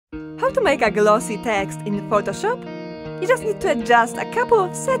How to make a glossy text in Photoshop? You just need to adjust a couple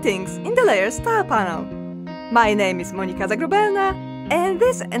of settings in the Layer Style panel. My name is Monika Zagrobelna, and in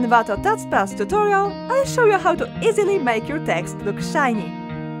this Envato Tuts tutorial, I'll show you how to easily make your text look shiny.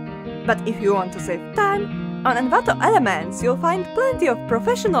 But if you want to save time, on Envato Elements you'll find plenty of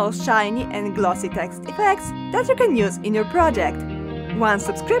professional shiny and glossy text effects that you can use in your project. One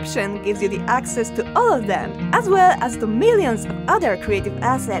subscription gives you the access to all of them, as well as to millions of other creative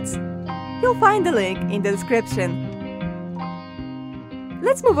assets. You'll find the link in the description.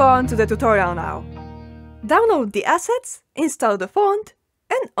 Let's move on to the tutorial now. Download the assets, install the font,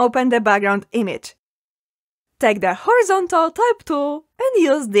 and open the background image. Take the horizontal type tool and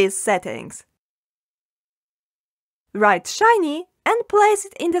use these settings. Write shiny and place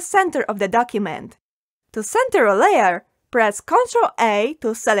it in the center of the document. To center a layer, press Ctrl-A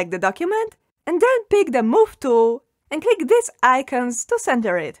to select the document, and then pick the Move tool and click these icons to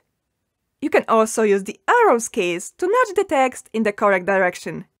center it. You can also use the arrows keys to nudge the text in the correct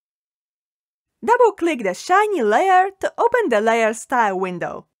direction. Double-click the shiny layer to open the Layer Style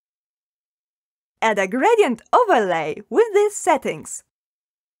window. Add a gradient overlay with these settings.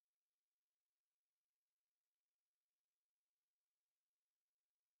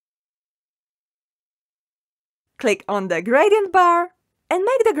 Click on the gradient bar and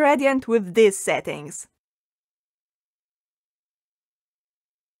make the gradient with these settings.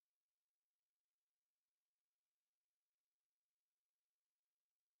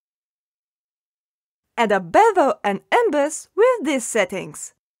 Add a bevel and emboss with these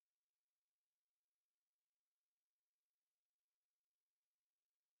settings.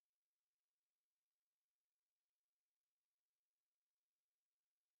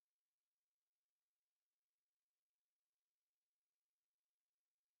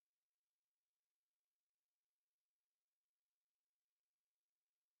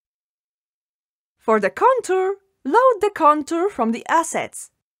 For the contour, load the contour from the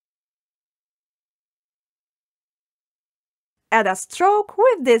assets. Add a stroke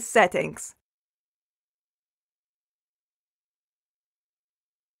with these settings.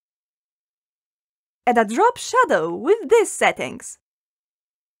 Add a drop shadow with these settings.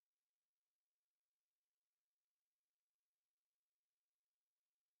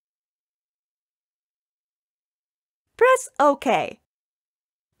 Press OK.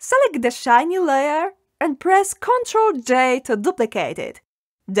 Select the shiny layer and press Ctrl-J to duplicate it.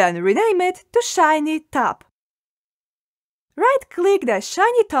 Then rename it to Shiny Top. Right-click the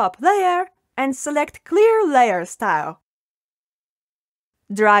shiny top layer and select Clear Layer Style.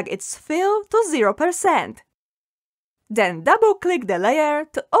 Drag its fill to 0%. Then double-click the layer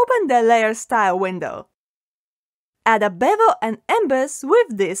to open the Layer Style window. Add a bevel and emboss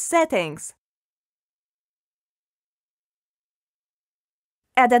with these settings.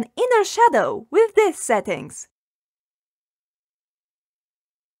 Add an inner shadow with these settings.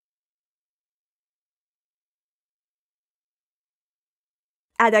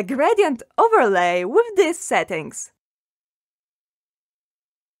 Add a gradient overlay with these settings.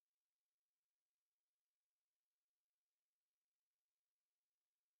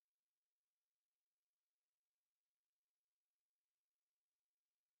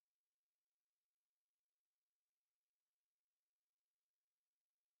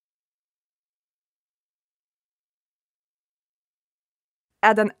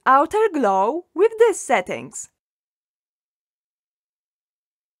 Add an outer glow with these settings.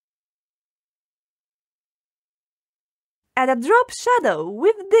 Add a drop shadow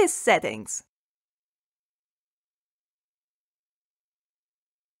with these settings.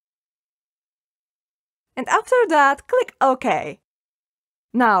 And after that, click OK.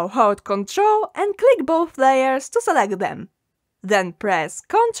 Now hold Ctrl and click both layers to select them. Then press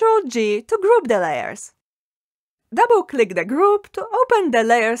Ctrl-G to group the layers. Double-click the group to open the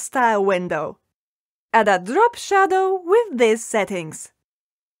Layer Style window. Add a drop shadow with these settings.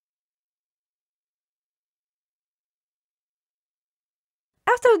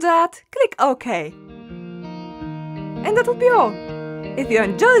 After that, click OK. And that will be all. If you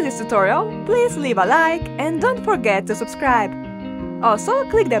enjoyed this tutorial, please leave a like and don't forget to subscribe. Also,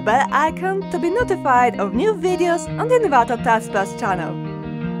 click the bell icon to be notified of new videos on the Envato Tuts channel.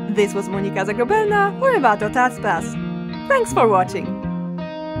 This was Monika Zagrobelna for Envato Tuts. Thanks for watching!